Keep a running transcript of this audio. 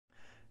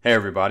Hey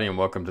everybody, and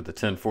welcome to the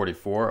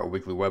 1044, a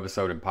weekly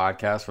webisode and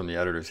podcast from the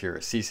editors here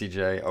at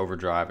CCJ,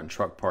 Overdrive, and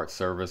Truck Parts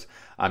Service.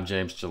 I'm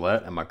James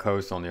Gillette, and my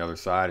co-host on the other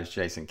side is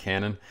Jason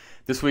Cannon.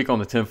 This week on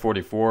the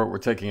 1044, we're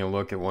taking a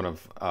look at one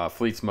of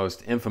Fleet's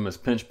most infamous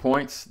pinch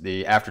points,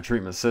 the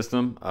after-treatment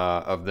system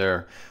of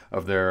their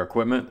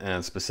equipment,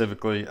 and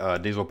specifically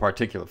diesel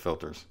particulate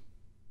filters.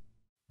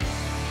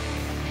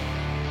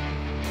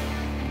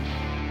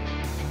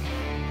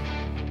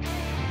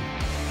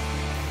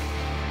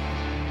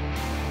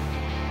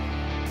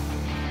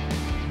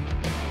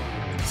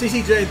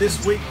 CCJ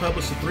this week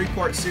published a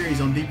three-part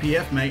series on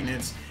DPF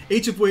maintenance,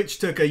 each of which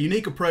took a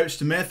unique approach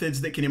to methods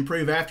that can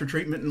improve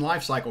after-treatment and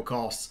life cycle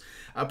costs.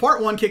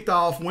 Part 1 kicked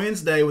off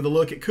Wednesday with a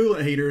look at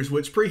coolant heaters,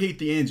 which preheat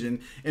the engine,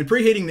 and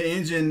preheating the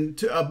engine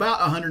to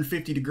about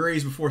 150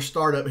 degrees before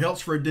startup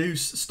helps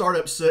reduce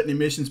startup soot and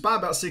emissions by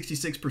about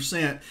 66%,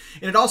 and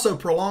it also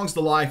prolongs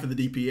the life of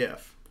the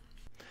DPF.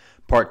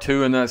 Part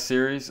 2 in that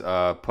series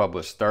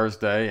published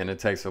Thursday, and it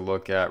takes a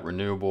look at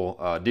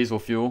renewable diesel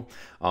fuel.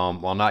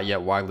 While not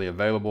yet widely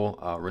available,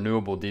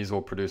 renewable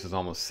diesel produces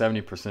almost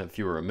 70%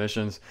 fewer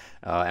emissions,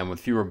 and with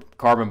fewer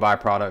carbon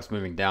byproducts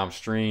moving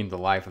downstream, the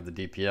life of the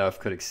DPF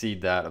could exceed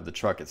that of the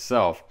truck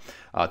itself.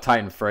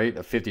 Titan Freight,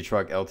 a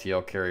 50-truck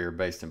LTL carrier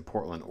based in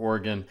Portland,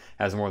 Oregon,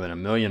 has more than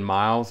 1 million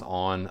miles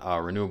on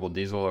renewable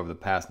diesel over the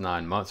past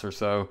 9 months or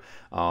so,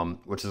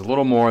 which is a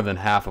little more than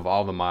half of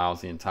all the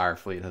miles the entire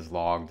fleet has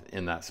logged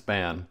in that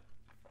span.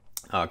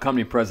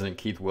 Company President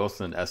Keith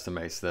Wilson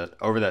estimates that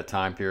over that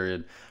time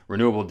period,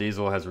 renewable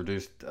diesel has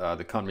reduced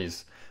the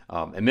company's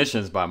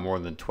emissions by more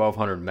than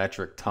 1,200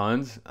 metric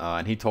tons,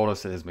 and he told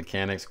us that his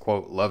mechanics,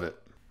 quote, love it.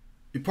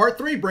 Part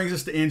 3 brings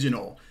us to engine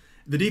oil.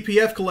 The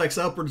DPF collects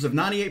upwards of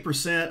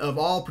 98% of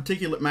all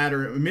particulate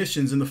matter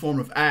emissions in the form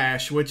of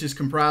ash, which is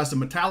comprised of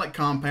metallic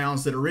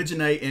compounds that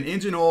originate in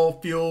engine oil,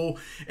 fuel,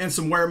 and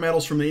some wear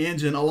metals from the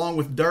engine, along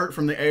with dirt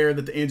from the air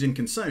that the engine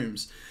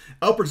consumes.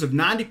 Upwards of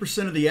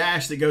 90% of the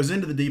ash that goes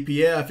into the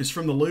DPF is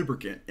from the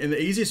lubricant, and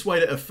the easiest way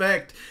to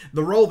affect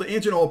the role the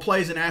engine oil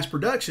plays in ash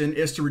production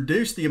is to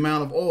reduce the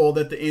amount of oil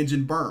that the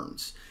engine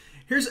burns.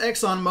 Here's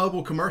Exxon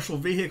Mobil commercial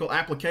vehicle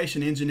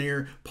application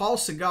engineer Paul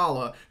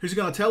Cigala, who's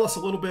going to tell us a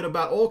little bit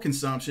about oil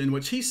consumption,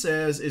 which he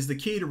says is the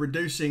key to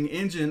reducing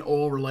engine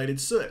oil related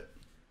soot.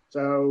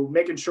 So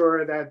making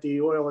sure that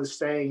the oil is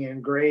staying in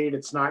grade,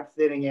 it's not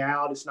thinning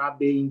out, it's not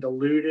being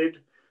diluted.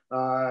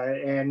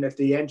 And if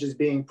the engine's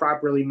being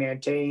properly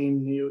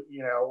maintained,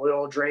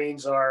 oil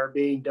drains are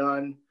being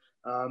done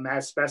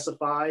as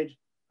specified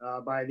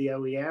by the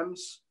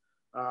OEMs.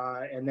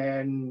 And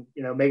then,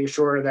 making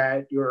sure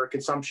that your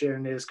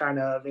consumption is kind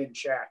of in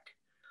check.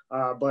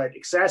 But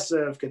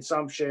excessive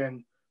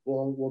consumption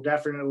will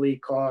definitely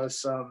cause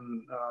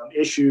some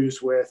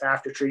issues with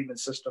after-treatment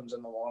systems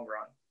in the long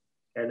run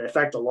and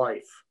affect the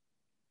life.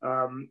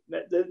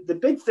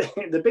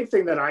 The big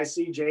thing that I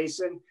see,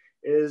 Jason,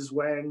 is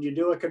when you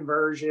do a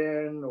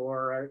conversion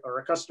or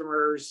a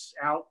customer's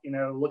out,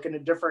 looking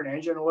at different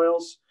engine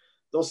oils,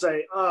 they'll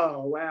say,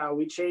 oh, wow,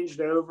 we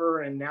changed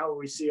over and now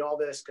we see all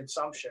this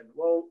consumption.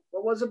 Well,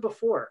 what was it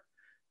before?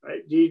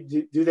 Right?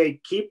 Do they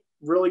keep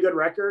really good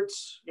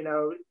records?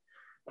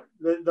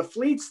 The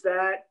fleets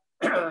that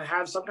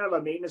have some kind of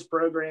a maintenance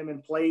program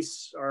in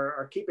place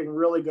are keeping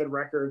really good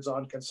records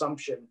on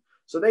consumption.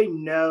 So they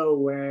know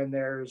when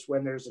there's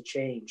a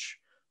change.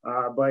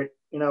 But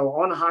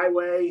on the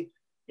highway,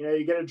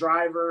 you get a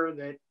driver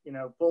that,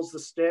 pulls the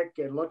stick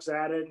and looks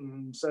at it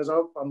and says,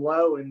 oh, I'm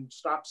low, and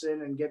stops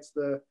in and gets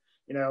the,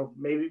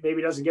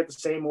 maybe doesn't get the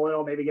same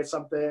oil, maybe get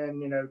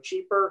something,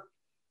 cheaper,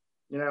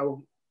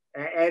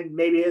 and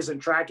maybe isn't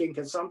tracking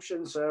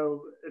consumption.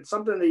 So it's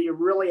something that you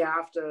really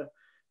have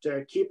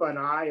to keep an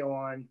eye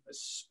on,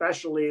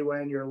 especially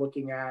when you're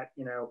looking at,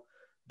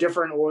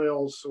 different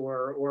oils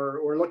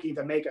or looking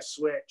to make a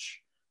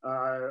switch,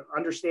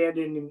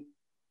 understanding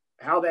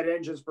how that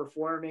engine's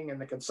performing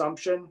and the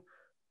consumption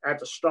at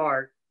the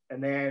start,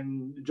 and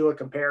then do a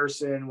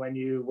comparison when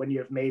you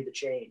have made the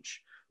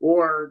change,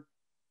 or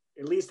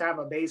at least have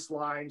a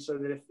baseline so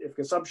that if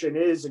consumption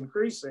is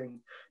increasing,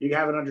 you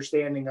have an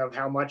understanding of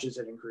how much is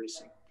it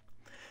increasing.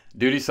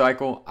 Duty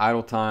cycle,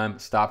 idle time,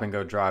 stop and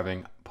go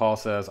driving, Paul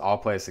says, all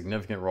play a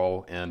significant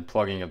role in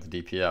plugging up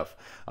the DPF,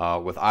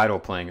 with idle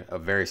playing a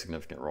very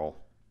significant role.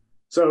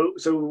 So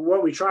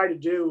what we try to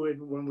do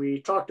when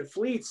we talk to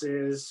fleets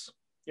is,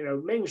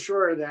 making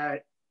sure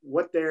that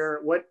what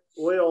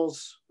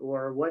oils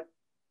or what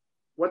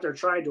they're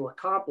trying to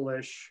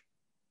accomplish,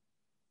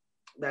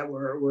 that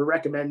we're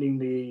recommending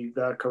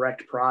the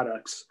correct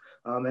products,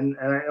 and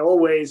I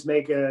always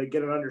get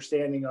an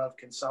understanding of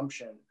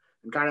consumption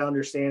and kind of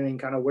understanding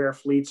where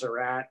fleets are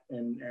at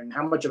and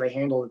how much of a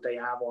handle that they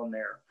have on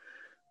there.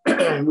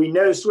 We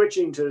know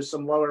switching to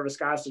some lower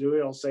viscosity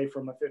oil, say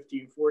from a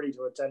 1540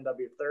 to a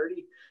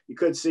 10W30, you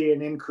could see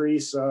an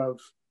increase of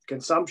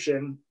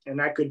consumption, and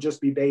that could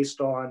just be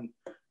based on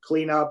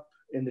cleanup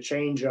in the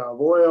change of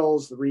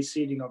oils, the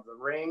reseating of the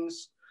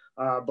rings,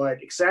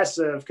 but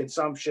excessive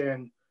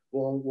consumption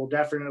will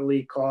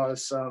definitely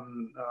cause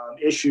some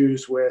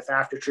issues with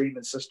after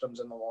treatment systems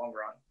in the long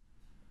run.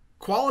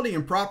 Quality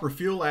and proper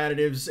fuel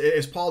additives,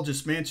 as Paul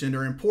just mentioned,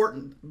 are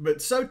important,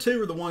 but so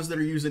too are the ones that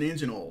are used in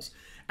engine oils.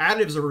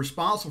 Additives are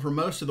responsible for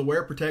most of the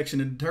wear protection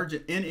and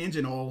detergent in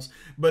engine oils,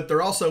 but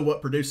they're also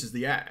what produces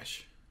the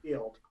ash.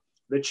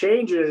 The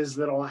changes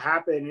that will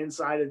happen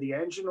inside of the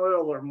engine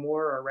oil are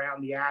more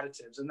around the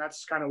additives, and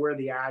that's kind of where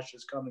the ash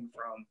is coming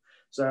from.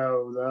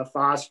 So the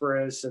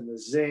phosphorus and the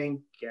zinc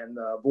and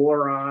the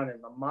boron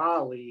and the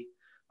moly,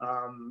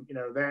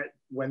 that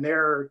when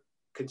they're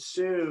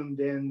consumed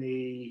in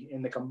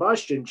the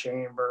combustion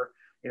chamber,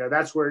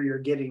 that's where you're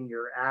getting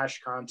your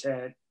ash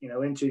content,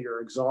 into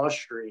your exhaust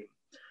stream.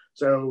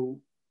 So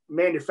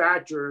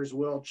manufacturers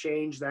will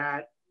change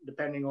that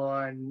depending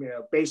on,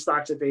 base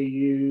stocks that they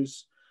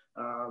use,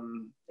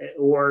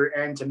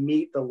 and to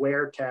meet the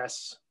wear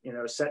tests,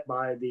 set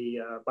by the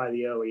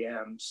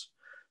OEMs.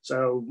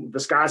 So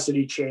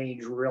viscosity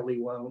change really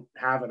won't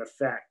have an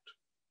effect.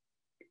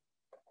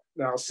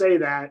 Now I'll say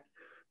that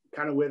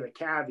kind of with a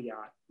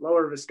caveat.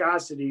 Lower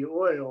viscosity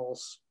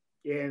oils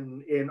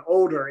in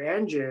older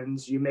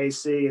engines, you may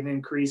see an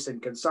increase in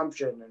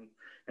consumption,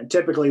 and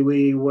typically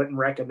we wouldn't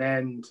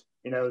recommend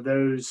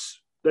those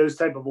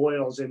type of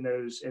oils in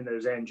those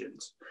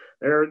engines.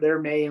 They're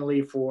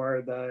mainly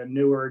for the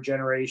newer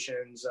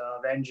generations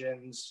of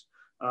engines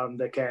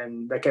that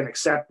can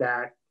accept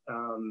that,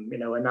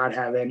 and not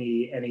have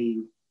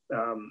any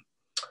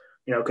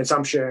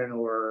consumption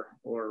or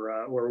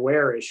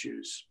wear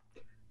issues.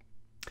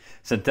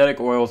 Synthetic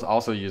oils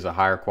also use a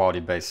higher quality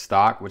base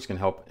stock, which can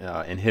help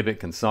inhibit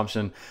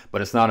consumption, but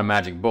it's not a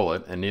magic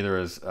bullet, and neither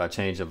is a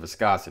change of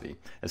viscosity,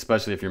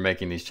 especially if you're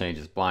making these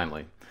changes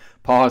blindly.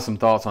 Paul has some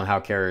thoughts on how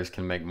carriers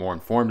can make more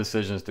informed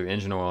decisions through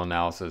engine oil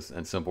analysis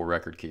and simple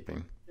record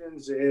keeping.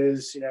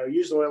 Is,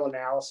 used oil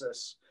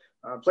analysis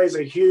plays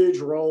a huge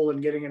role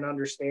in getting an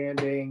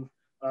understanding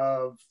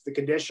of the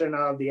condition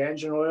of the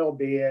engine oil,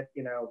 be it,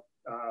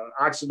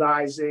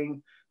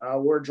 oxidizing,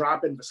 or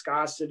dropping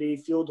viscosity,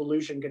 fuel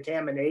dilution,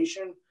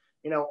 contamination.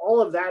 All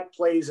of that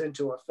plays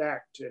into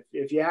effect.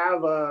 If you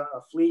have a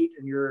fleet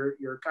and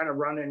you're kind of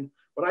running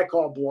what I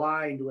call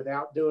blind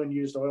without doing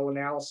used oil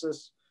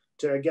analysis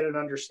to get an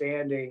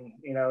understanding,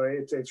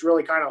 it's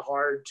really kind of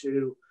hard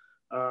to,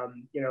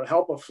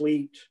 help a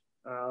fleet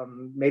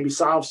maybe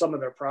solve some of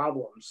their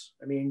problems.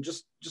 I mean,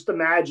 just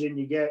imagine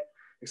you get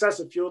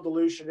excessive fuel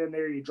dilution in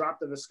there, you drop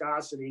the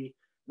viscosity,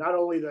 not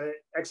only the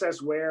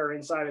excess wear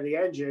inside of the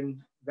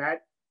engine,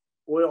 that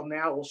oil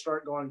now will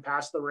start going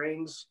past the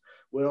rings,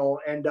 will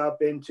end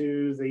up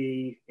into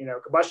the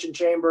combustion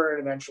chamber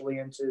and eventually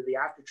into the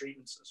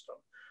aftertreatment system.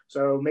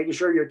 So making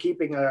sure you're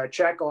keeping a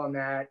check on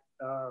that,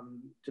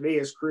 to me,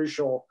 is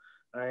crucial.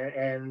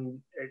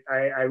 And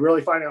I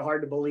really find it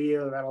hard to believe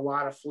that a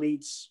lot of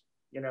fleets,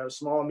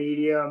 small,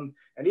 medium,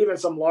 and even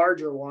some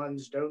larger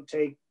ones don't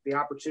take the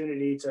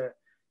opportunity to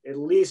at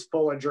least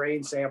pull a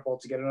drain sample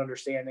to get an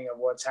understanding of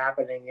what's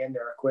happening in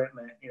their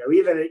equipment,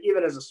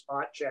 even as a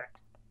spot check.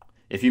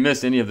 If you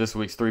missed any of this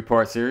week's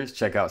 3-part series,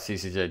 check out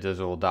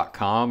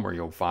ccjdigital.com where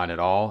you'll find it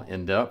all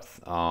in depth.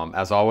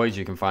 As always,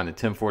 you can find the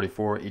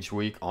 1044 each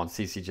week on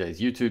CCJ's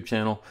YouTube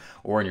channel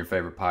or in your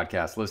favorite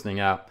podcast listening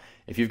app.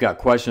 If you've got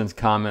questions,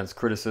 comments,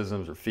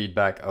 criticisms, or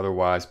feedback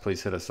otherwise,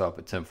 please hit us up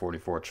at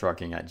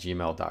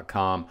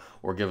 1044trucking@gmail.com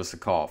or give us a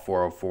call,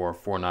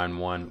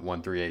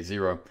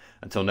 404-491-1380.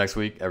 Until next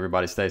week,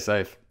 everybody stay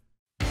safe.